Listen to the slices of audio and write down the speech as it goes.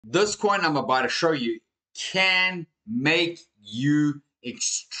This coin I'm about to show you can make you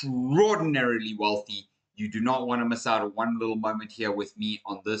extraordinarily wealthy. You do not want to miss out on one little moment here with me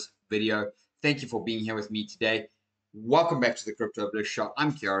on this video. Thank you for being here with me today. Welcome back to the Crypto Bliss Show.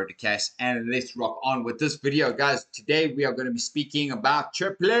 I'm Chrp, and let's rock on with this video, guys. Today we are going to be speaking about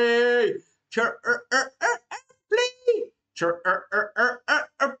Chrp. Chrp.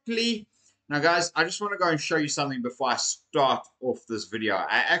 Now, guys, I just want to go and show you something before I start off this video.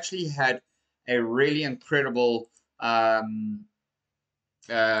 I actually had a really incredible one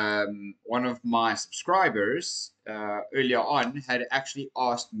of my subscribers earlier on had actually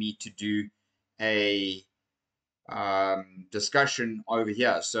asked me to do a discussion over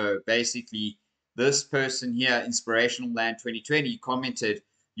here. So basically, this person here, Inspirational Land 2020, commented,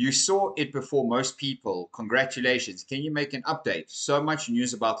 "You saw it before most people. Congratulations. Can you make an update? So much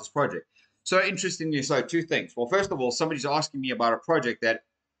news about this project." So interestingly, so two things. Well, first of all, somebody's asking me about a project that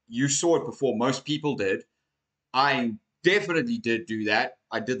you saw it before most people did. I definitely did do that.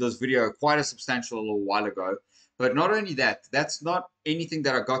 I did this video quite a substantial little while ago. But not only that, that's not anything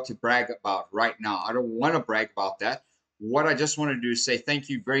that I got to brag about right now. I don't want to brag about that. What I just want to do is say thank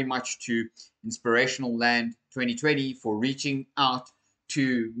you very much to Inspirational Land 2020 for reaching out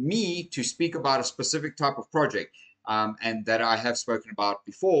to me to speak about a specific type of project and that I have spoken about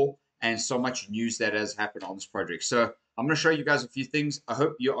before, and so much news that has happened on this project. So I'm going to show you guys a few things. I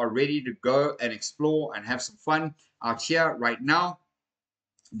hope you are ready to go and explore and have some fun out here right now.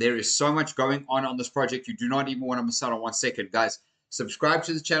 There is so much going on this project. You do not even want to miss out on 1 second. Guys, subscribe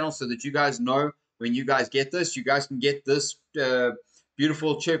to the channel so that you guys know when you guys get this. You guys can get this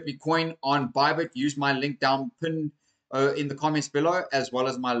beautiful Chrp coin on Bybit. Use my link down pinned in the comments below, as well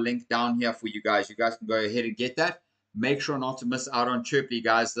as my link down here for you guys. You guys can go ahead and get that. Make sure not to miss out on Chrp,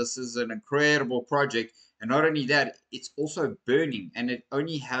 guys. This is an incredible project. And not only that, it's also burning, and it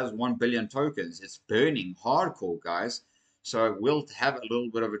only has 1 billion tokens. It's burning hardcore, guys. So we'll have a little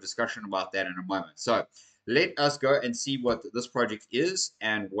bit of a discussion about that in a moment. So let us go and see what this project is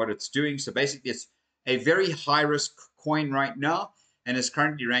and what it's doing. So basically, it's a very high-risk coin right now, and is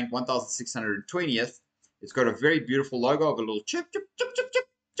currently ranked 1,620th. It's got a very beautiful logo of a little chip, chip, chip, chip, chip,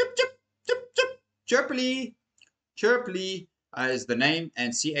 chip, chip, chip, chip, chirply. Chirply is the name,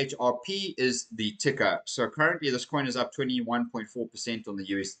 and CHRP is the ticker. So currently, this coin is up 21.4% on the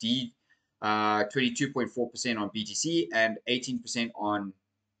USD, 22.4% on BTC, and 18% on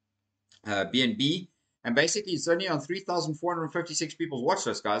BNB. And basically, it's only on 3,456 people's watch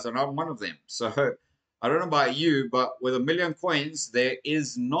list, guys, and I'm one of them. So I don't know about you, but with 1 million coins, there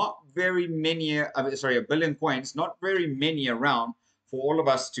is not very many, sorry, 1 billion coins, not very many around for all of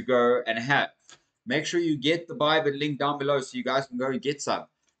us to go and have. Make sure you get the Bybit link down below so you guys can go and get some.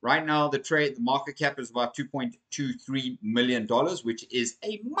 Right now, the market cap is about $2.23 million, which is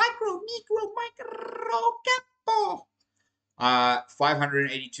a micro cap.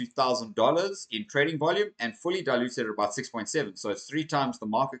 $582,000 in trading volume and fully diluted at about 6.7. So it's 3 times the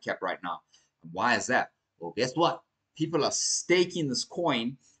market cap right now. And why is that? Well, guess what? People are staking this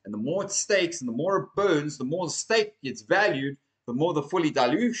coin, and the more it stakes and the more it burns, the more the stake gets valued, the more the fully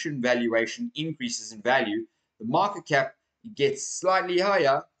dilution valuation increases in value. The market cap gets slightly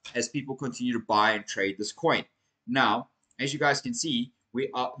higher as people continue to buy and trade this coin. Now, as you guys can see, we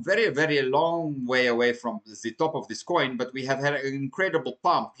are very, very long way away from the top of this coin, but we have had an incredible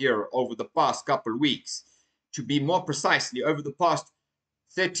pump here over the past couple of weeks. To be more precisely, over the past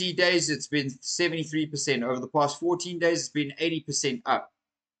 30 days, it's been 73%. Over the past 14 days, it's been 80% up.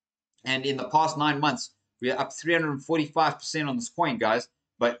 And in the past 9 months, we are up 345% on this coin, guys.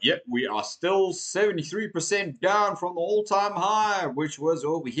 But yet we are still 73% down from the all-time high, which was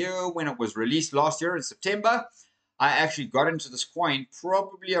over here when it was released last year in September. I actually got into this coin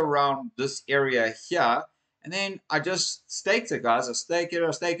probably around this area here. And then I just staked it, guys. I staked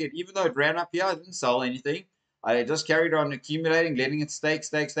it. Even though it ran up here, I didn't sell anything. I just carried on accumulating, letting it stake.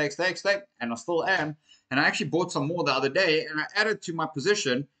 And I still am. And I actually bought some more the other day, and I added to my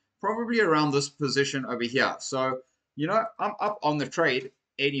position probably around this position over here. So, you know, I'm up on the trade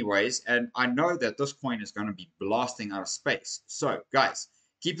anyways, and I know that this coin is going to be blasting out of space. So, guys,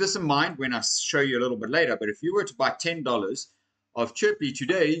 keep this in mind when I show you a little bit later. But if you were to buy $10 of Chrp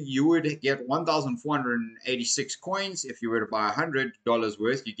today, you would get 1,486 coins. If you were to buy $100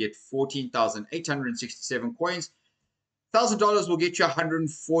 worth, you get 14,867 coins. $1,000 will get you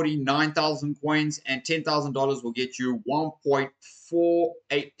 149,000 coins, and $10,000 will get you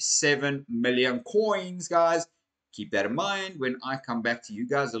 1.487 million coins, guys. Keep that in mind when I come back to you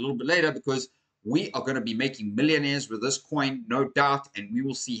guys a little bit later, because we are going to be making millionaires with this coin, no doubt, and we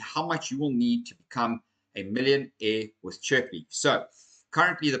will see how much you will need to become a millionaire with Chrp. So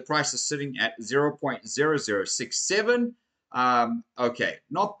Currently, the price is sitting at 0.0067. Okay,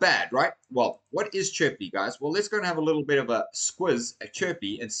 not bad, right? Well, what is Chrp, guys? Well, let's go and have a little bit of a squiz at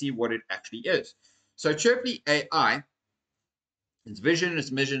Chrp and see what it actually is. So Chrp AI, its vision,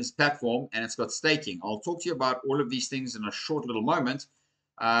 its mission, its platform, and it's got staking. I'll talk to you about all of these things in a short little moment.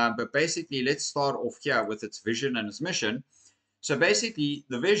 But basically, let's start off here with its vision and its mission. So basically,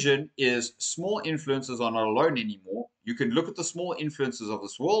 the vision is small influencers are not alone anymore. You can look at the small influencers of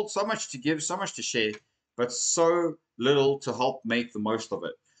this world, so much to give, so much to share, but so little to help make the most of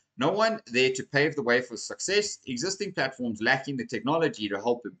it. No one there to pave the way for success. Existing platforms lacking the technology to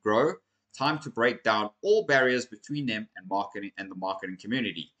help them grow. Time to break down all barriers between them and marketing and the marketing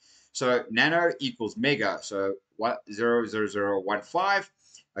community. So nano equals mega. So what 0.00015.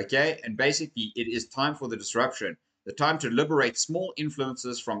 Okay, and basically it is time for the disruption. The time to liberate small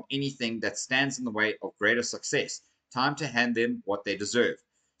influencers from anything that stands in the way of greater success. Time to hand them what they deserve.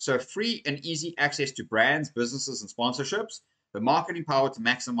 So free and easy access to brands, businesses, and sponsorships. The marketing power to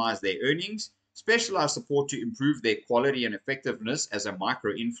maximize their earnings. Specialized support to improve their quality and effectiveness as a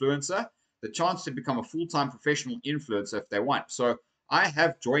micro influencer. The chance to become a full-time professional influencer if they want. So I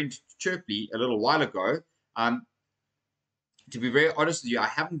have joined Chrp a little while ago. To be very honest with you, I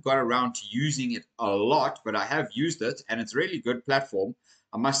haven't got around to using it a lot, but I have used it, and it's a really good platform.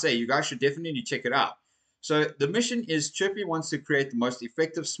 I must say, you guys should definitely check it out. So the mission is Chrp wants to create the most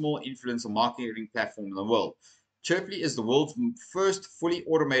effective small influencer marketing platform in the world. Chrp is the world's first fully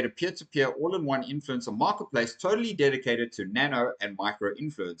automated peer-to-peer all-in-one influencer marketplace totally dedicated to nano and micro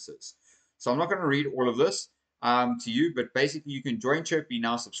influencers. So I'm not going to read all of this to you, but basically you can join Chrp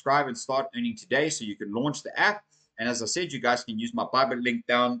now, subscribe, and start earning today so you can launch the app. And as I said, you guys can use my Bible link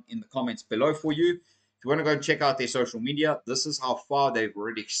down in the comments below for you. If you want to go and check out their social media, this is how far they've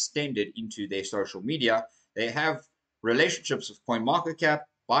already extended into their social media. They have relationships with CoinMarketCap,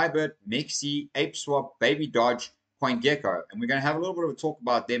 Bybit, Mexi, ApeSwap, Baby Dodge, CoinGecko. And we're going to have a little bit of a talk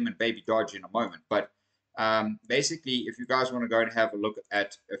about them and Baby Dodge in a moment. But basically, if you guys want to go and have a look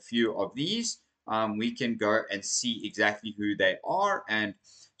at a few of these, we can go and see exactly who they are. And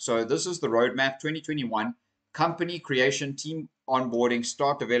so this is the roadmap 2021. Company creation, team onboarding,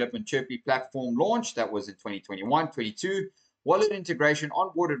 start development, Chrp platform launch. That was in 2021, 22. Wallet integration,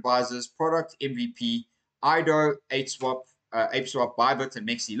 onboard advisors, product MVP, IDO, ApeSwap, Bybit, and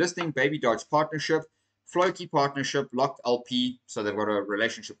Mexi listing, Baby Dodge partnership, Floki partnership, Locked LP. So they've got a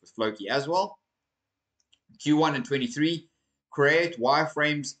relationship with Floki as well. Q1 and 23. Create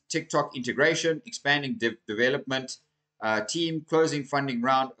wireframes, TikTok integration, expanding development team, closing funding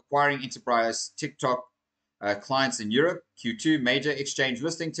round, acquiring enterprise TikTok clients in Europe. Q2, major exchange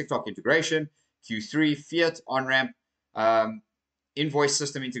listing, TikTok integration. Q3, fiat on-ramp, invoice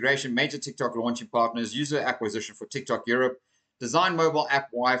system integration, major TikTok launching partners, user acquisition for TikTok Europe, design mobile app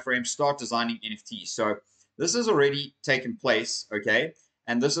wireframe, start designing NFTs. So this has already taken place, okay?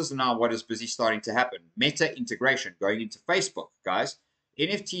 And this is now what is busy starting to happen. Meta integration going into Facebook, guys.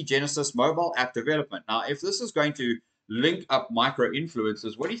 NFT Genesis mobile app development. Now, if this is going to link up micro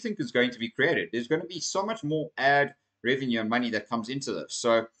influencers, what do you think is going to be created? There's going to be so much more ad revenue and money that comes into this.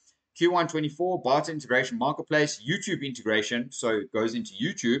 So Q1 24, barter integration marketplace, YouTube integration, so it goes into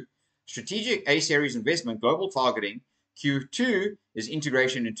YouTube, strategic A series investment, global targeting. Q2 is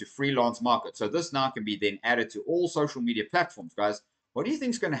integration into freelance market. So this now can be then added to all social media platforms, guys. What do you think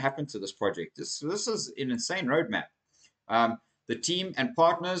is going to happen to this project? This is an insane roadmap. The team and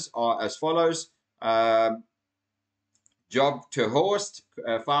partners are as follows. Job to host,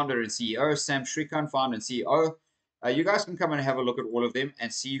 founder and CEO, Sam Shrikant, founder and CEO. You guys can come and have a look at all of them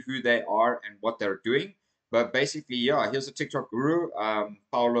and see who they are and what they're doing. But basically, yeah, here's a TikTok guru,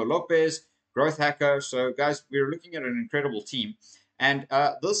 Paulo Lopez, growth hacker. So guys, we're looking at an incredible team. And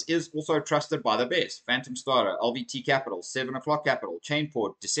this is also trusted by the best. Phantom Starter, LVT Capital, 7 O'Clock Capital,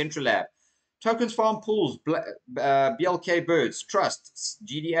 Chainport, Decentralab, Tokens Farm Pools, BLK Birds, Trust,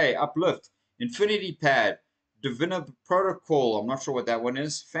 GDA, Uplift, Infinity Pad, Divina Protocol, I'm not sure what that one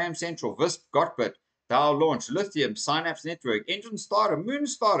is, Fam Central, Visp, Gotbit, DAO Launch, Lithium, Synapse Network, Engine Starter, Moon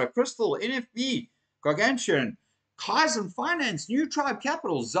Starter, Crystal, NFB, Gargantuan, Kaizen Finance, New Tribe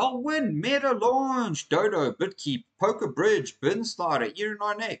Capital, Zelwin, Meta Launch, Dodo, Bitkeep, Poker Bridge, Bin Starter,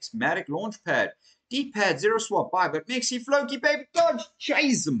 Erin9X, Matic Launchpad, D-Pad, Zero Swap, Bybit, Mexi, Floki, Baby Dodge,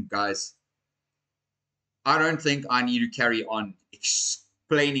 chase them, guys. I don't think I need to carry on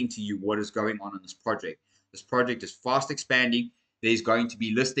explaining to you what is going on in this project. This project is fast expanding. There's going to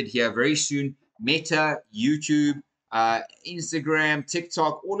be listed here very soon. Meta, YouTube, Instagram,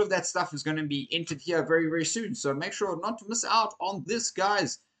 TikTok, all of that stuff is going to be entered here very, very soon. So make sure not to miss out on this,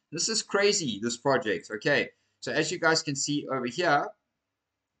 guys. This is crazy, this project. Okay, so as you guys can see over here,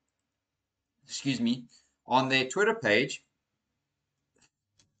 excuse me, on their Twitter page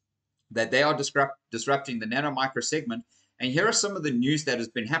that they are disrupting the nano micro segment. And here are some of the news that has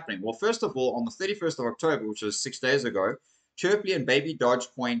been happening. Well, first of all, on the 31st of October, which was 6 days ago, Chrp and Baby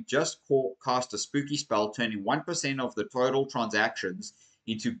Dogecoin just cast a spooky spell, turning 1% of the total transactions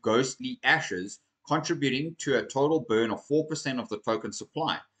into ghostly ashes, contributing to a total burn of 4% of the token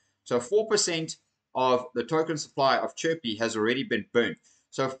supply. So 4% of the token supply of Chrp has already been burnt.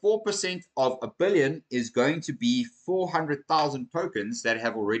 So 4% of a billion is going to be 400,000 tokens that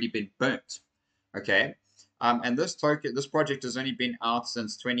have already been burnt. Okay. And this project has only been out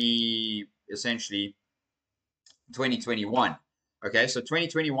since essentially 2021. Okay. So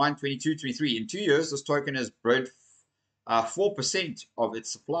 2021, 22, 23. In 2 years, this token has burnt 4% of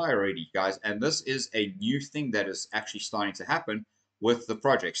its supply already, guys. And this is a new thing that is actually starting to happen with the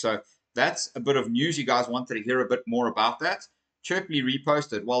project. So that's a bit of news. You guys wanted to hear a bit more about that. Chrp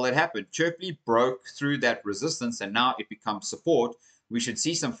reposted. Well, it happened. Chrp broke through that resistance and now it becomes support. We should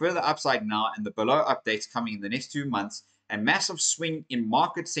see some further upside now and the below updates coming in the next 2 months. And massive swing in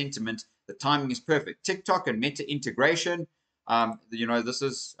market sentiment. The timing is perfect. TikTok and Meta integration. This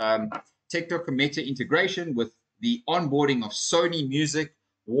is TikTok and Meta integration with the onboarding of Sony Music,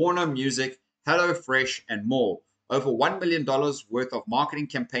 Warner Music, HelloFresh, and more. Over $1 million worth of marketing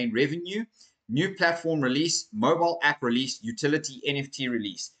campaign revenue, new platform release, mobile app release, utility NFT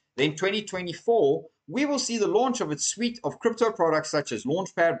release. Then 2024, we will see the launch of its suite of crypto products such as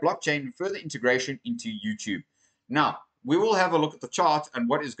Launchpad, blockchain, and further integration into YouTube. Now, we will have a look at the chart and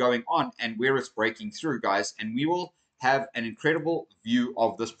what is going on and where it's breaking through, guys, and we will have an incredible view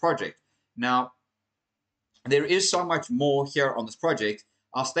of this project. Now, there is so much more here on this project.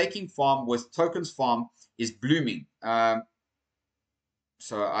 Our staking farm with Tokens Farm is blooming.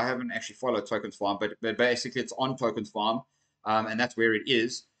 So I haven't actually followed Tokens Farm, but basically it's on Tokens Farm, and that's where it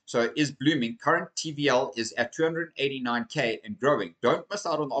is. So it is blooming. Current TVL is at 289K and growing. Don't miss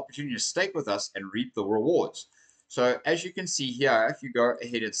out on the opportunity to stake with us and reap the rewards. So as you can see here, if you go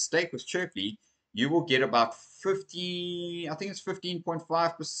ahead and stake with Chrp, you will get about 50, I think it's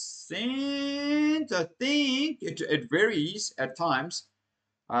 15.5%. I think it varies at times.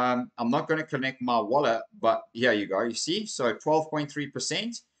 I'm not going to connect my wallet, but here you go. You see, so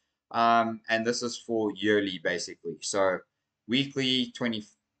 12.3%. And this is for yearly, basically. So weekly,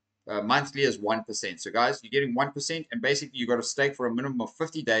 monthly is 1%. So guys, you're getting 1%, and basically you got to stake for a minimum of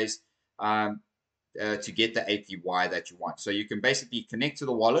 50 days to get the APY that you want. So you can basically connect to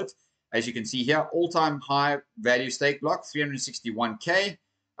the wallet. As you can see here, all-time high value stake block, 361K.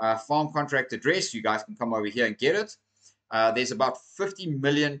 Farm contract address, you guys can come over here and get it. There's about 50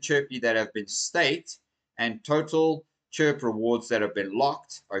 million Chrp that have been staked and total Chrp rewards that have been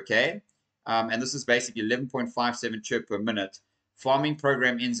locked, okay? And this is basically 11.57 Chrp per minute. Farming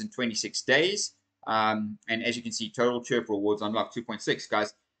program ends in 26 days. And as you can see, total Chrp rewards unlocked 2.6.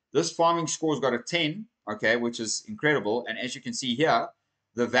 Guys, this farming score's got a 10, okay, which is incredible. And as you can see here,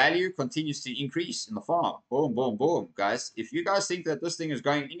 the value continues to increase in the farm. Boom, boom, boom. Guys, if you guys think that this thing is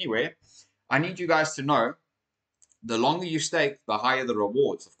going anywhere, I need you guys to know the longer you stake, the higher the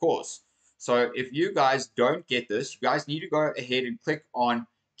rewards, of course. So if you guys don't get this, you guys need to go ahead and click on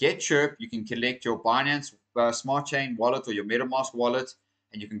Get Chrp. You can collect your Binance Smart Chain wallet or your MetaMask wallet,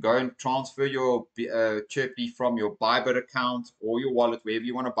 and you can go and transfer your Chrp from your Bybit account or your wallet, wherever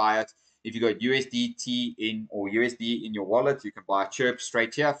you want to buy it. If you got USDT in or USD in your wallet, you can buy Chrp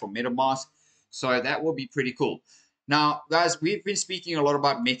straight here from MetaMask. So that will be pretty cool. Now, guys, we've been speaking a lot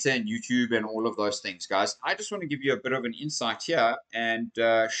about Meta and YouTube and all of those things, guys. I just want to give you a bit of an insight here and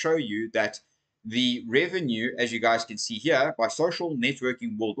show you that the revenue, as you guys can see here, by social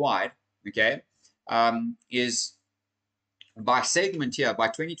networking worldwide, okay, is by segment here, by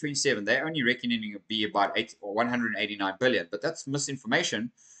 2027, they're only reckoning it will be about 189 billion, but that's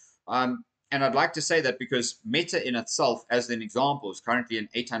misinformation. And I'd like to say that because Meta in itself, as an example, is currently an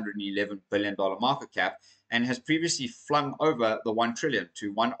 $811 billion market cap and has previously flung over the 1 trillion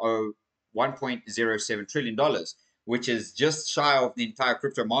to $1.07 trillion, which is just shy of the entire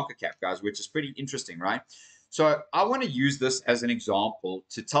crypto market cap, guys, which is pretty interesting, right? So I want to use this as an example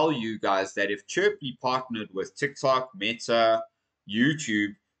to tell you guys that if Chrp partnered with TikTok, Meta,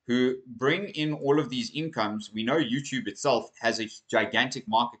 YouTube, who bring in all of these incomes, we know YouTube itself has a gigantic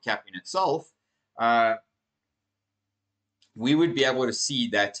market cap in itself. We would be able to see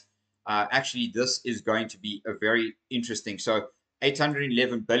that actually this is going to be a very interesting. So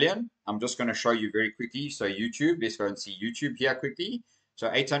 811 billion. I'm just going to show you very quickly. So YouTube, let's go and see YouTube here quickly.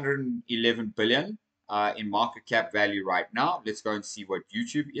 So 811 billion in market cap value right now. Let's go and see what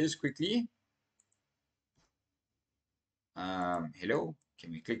YouTube is quickly. Hello,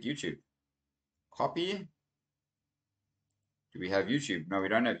 can we click YouTube? Copy. Do we have YouTube? No, we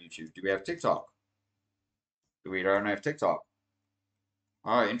don't have YouTube. Do we have TikTok? We don't have TikTok.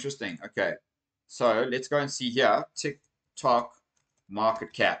 Oh, interesting. Okay. So let's go and see here. TikTok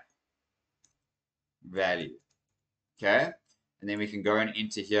market cap value. Okay. And then we can go and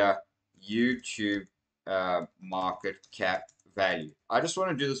enter here YouTube market cap value. I just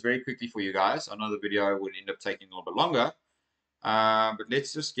want to do this very quickly for you guys. I know the video will end up taking a little bit longer. But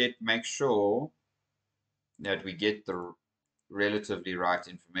let's just make sure that we get the relatively right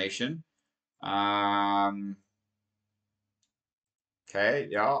information. Okay,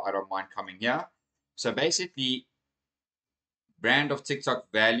 yeah, I don't mind coming here. So basically, brand of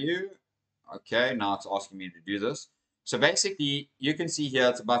TikTok value. Okay, now it's asking me to do this. So basically, you can see here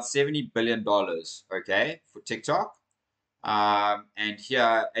it's about $70 billion, okay, for TikTok. And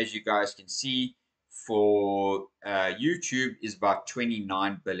here, as you guys can see, for YouTube is about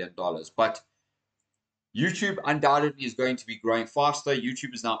 $29 billion. But YouTube undoubtedly is going to be growing faster.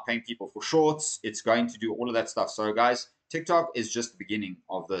 YouTube is now paying people for shorts. It's going to do all of that stuff. So guys, TikTok is just the beginning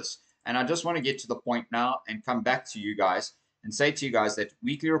of this. And I just want to get to the point now and come back to you guys and say to you guys that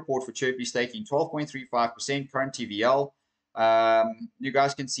weekly report for Chrp staking 12.35%, current TVL. You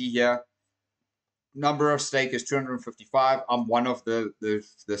guys can see here, number of stakers 255. I'm one of the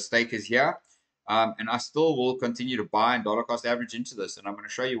stakers here. And I still will continue to buy and dollar cost average into this. And I'm going to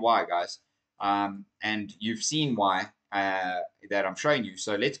show you why, guys. And you've seen why that I'm showing you.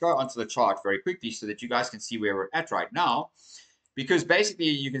 So let's go onto the chart very quickly so that you guys can see where we're at right now. Because basically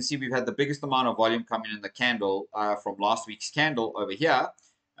you can see we've had the biggest amount of volume coming in the candle from last week's candle over here.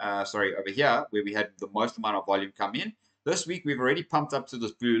 Over here, where we had the most amount of volume come in. This week we've already pumped up to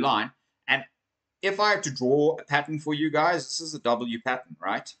this blue line. And if I had to draw a pattern for you guys, this is a W pattern,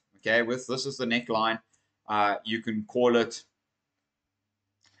 right? Okay, this is the neckline. You can call it,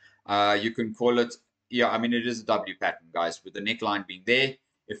 yeah, I mean, it is a W pattern, guys, with the neckline being there.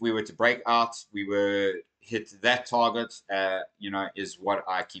 If we were to break out, we were hit that target, is what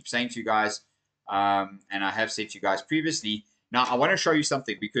I keep saying to you guys. And I have said to you guys previously. Now, I want to show you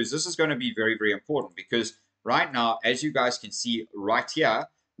something because this is going to be very, very important because right now, as you guys can see right here,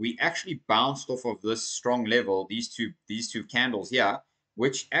 we actually bounced off of this strong level, these two candles here,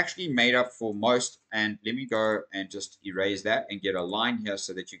 which actually made up for most. And let me go and just erase that and get a line here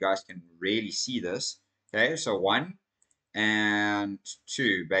so that you guys can really see this. Okay, so 1 and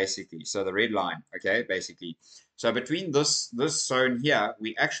 2 basically. So the red line, okay, basically. So between this zone here,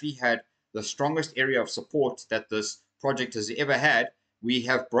 we actually had the strongest area of support that this project has ever had. We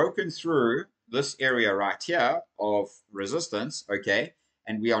have broken through this area right here of resistance, okay,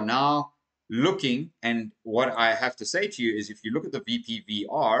 and we are now looking, and what I have to say to you is if you look at the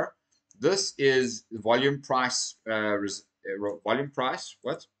VPVR, this is volume price,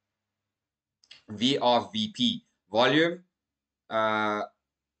 what? VRVP, volume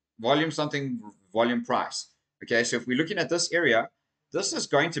price. Okay, so if we're looking at this area, this is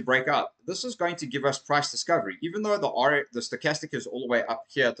going to break out. This is going to give us price discovery. Even though the stochastic is all the way up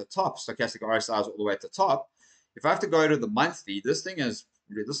here at the top, stochastic RSI is all the way at the top. If I have to go to the monthly, this thing is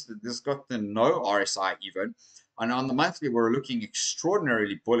this got the no RSI even, and on the monthly we're looking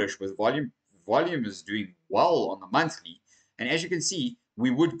extraordinarily bullish with volume. Volume is doing well on the monthly, and as you can see, we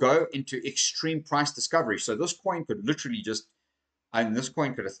would go into extreme price discovery. So this coin could literally just, and this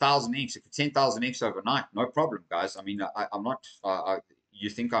coin could 1,000x, it could 10,000x overnight, no problem, guys. I mean, I'm not. You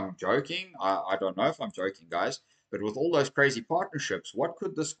think I'm joking? I don't know if I'm joking, guys. But with all those crazy partnerships, what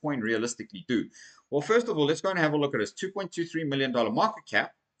could this coin realistically do? Well, first of all, let's go and have a look at its $2.23 million market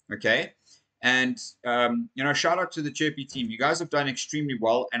cap. Okay, and shout out to the Chrp team. You guys have done extremely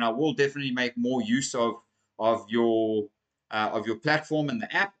well, and I will definitely make more use of your platform and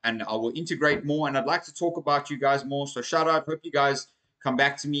the app, and I will integrate more, and I'd like to talk about you guys more. So shout out, hope you guys come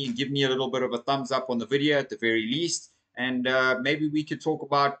back to me and give me a little bit of a thumbs up on the video at the very least, and maybe we could talk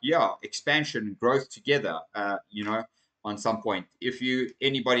about expansion and growth together on some point. If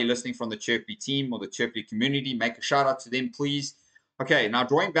anybody listening from the Chrp team or the Chrp community, make a shout out to them, please. Okay, now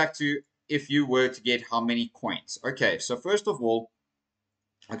drawing back to if you were to get how many coins. Okay, so first of all,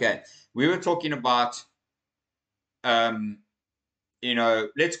 okay, we were talking about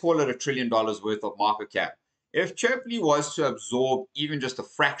let's call it $1 trillion worth of market cap. If Chrp was to absorb even just a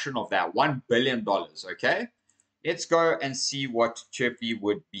fraction of that, $1 billion, okay, let's go and see what Chrp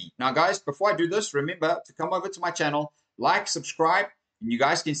would be. Now, guys, before I do this, remember to come over to my channel, like, subscribe, and you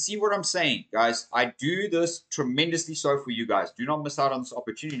guys can see what I'm saying. Guys, I do this tremendously so for you guys. Do not miss out on this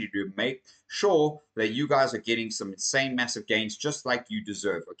opportunity to make sure that you guys are getting some insane, massive gains just like you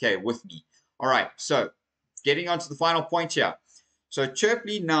deserve, okay, with me. All right, so getting on to the final point here. So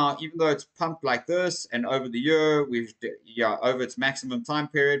Chirply now, even though it's pumped like this, and over the year, over its maximum time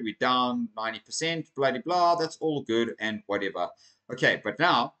period, we're down 90%, blah, blah, blah. That's all good and whatever. Okay, but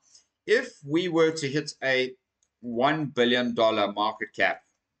now, if we were to hit a $1 billion market cap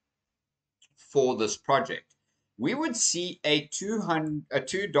for this project, we would see a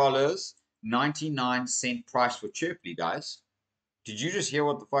 $2.99 price for Chirply, guys. Did you just hear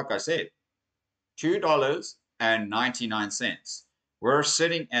what the fuck I said? $2.99. We're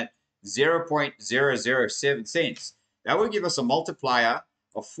sitting at 0.007 cents. That would give us a multiplier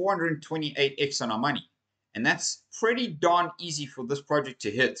of 428x on our money. And that's pretty darn easy for this project to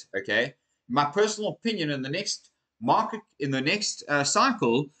hit, okay? My personal opinion, in the next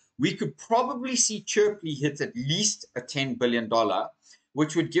cycle, we could probably see Chirply hit at least a $10 billion,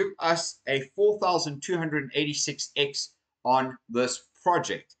 which would give us a 4,286x on this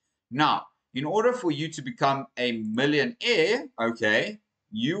project. Now, in order for you to become a millionaire, okay,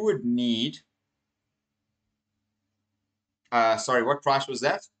 you would need, sorry, what price was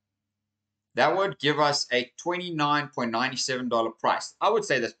that? That would give us a $29.97 price. I would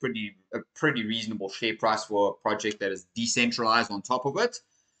say that's a pretty reasonable share price for a project that is decentralized on top of it.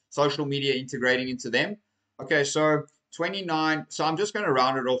 Social media integrating into them. Okay, so 29. So I'm just going to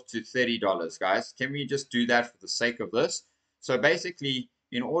round it off to $30, guys. Can we just do that for the sake of this? So basically,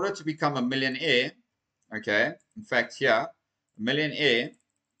 in order to become a millionaire, okay, in fact here, a millionaire,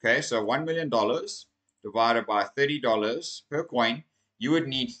 okay, so $1 million divided by $30 per coin, you would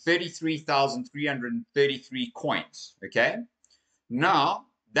need 33,333 coins, okay? Now,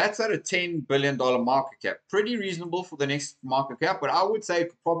 that's at a $10 billion market cap. Pretty reasonable for the next market cap, but I would say it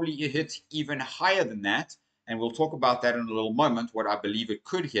could probably hit even higher than that, and we'll talk about that in a little moment, what I believe it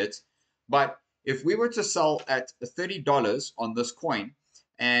could hit. But if we were to sell at $30 on this coin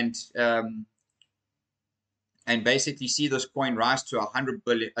and basically see this coin rise to a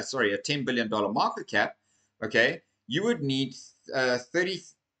 $10 billion market cap, okay, you would need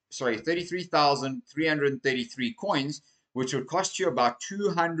 33,333 coins, which would cost you about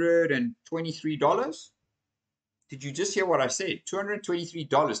 $223. Did you just hear what I said?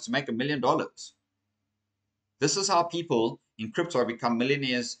 $223 to make $1 million. This is how people in crypto become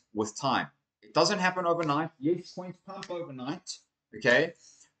millionaires with time. It doesn't happen overnight. Yes, coins pump overnight, okay?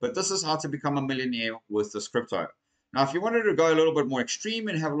 But this is how to become a millionaire with this crypto. Now, if you wanted to go a little bit more extreme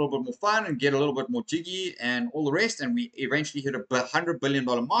and have a little bit more fun and get a little bit more jiggy and all the rest, and we eventually hit a $100 billion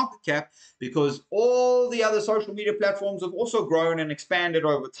market cap because all the other social media platforms have also grown and expanded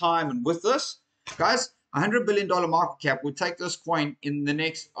over time. And with this, guys, $100 billion market cap would take this coin in the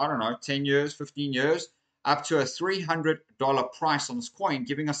next, I don't know, 10 years, 15 years, up to a $300 price on this coin,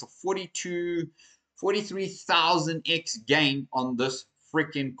 giving us a 43,000x gain on this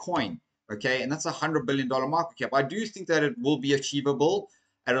freaking coin. Okay, and that's a $100 billion market cap. I do think that it will be achievable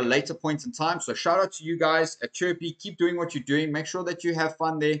at a later point in time. So shout out to you guys at Chrp. Keep doing what you're doing. Make sure that you have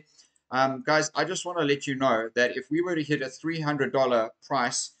fun there. Guys, I just want to let you know that if we were to hit a $300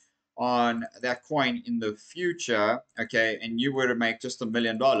 price on that coin in the future, okay, and you were to make just $1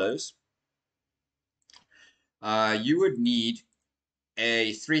 million, you would need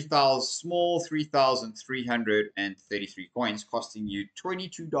a small 3,333 coins, costing you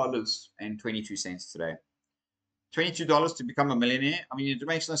 $22.22 today. $22 to become a millionaire. I mean, it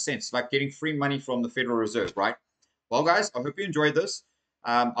makes no sense. It's like getting free money from the Federal Reserve, right? Well, guys, I hope you enjoyed this.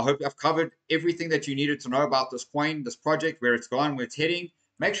 I hope I've covered everything that you needed to know about this coin, this project, where it's gone, where it's heading.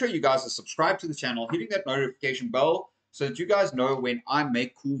 Make sure you guys are subscribed to the channel, hitting that notification bell so that you guys know when I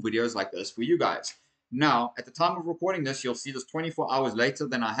make cool videos like this for you guys. Now, at the time of recording this, you'll see this 24 hours later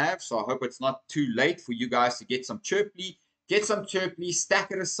than I have, so I hope it's not too late for you guys to get some Chirply,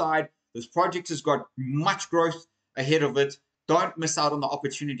 stack it aside. This project has got much growth ahead of it. Don't miss out on the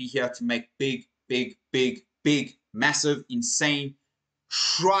opportunity here to make big, massive, insane,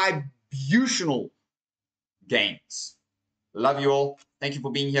 tributional gains. Love you all. Thank you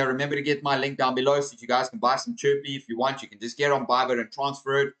for being here. Remember to get my link down below so you guys can buy some Chirply if you want. You can just get on Bybit and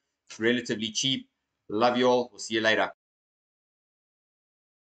transfer it. It's relatively cheap. Love you all. We'll see you later.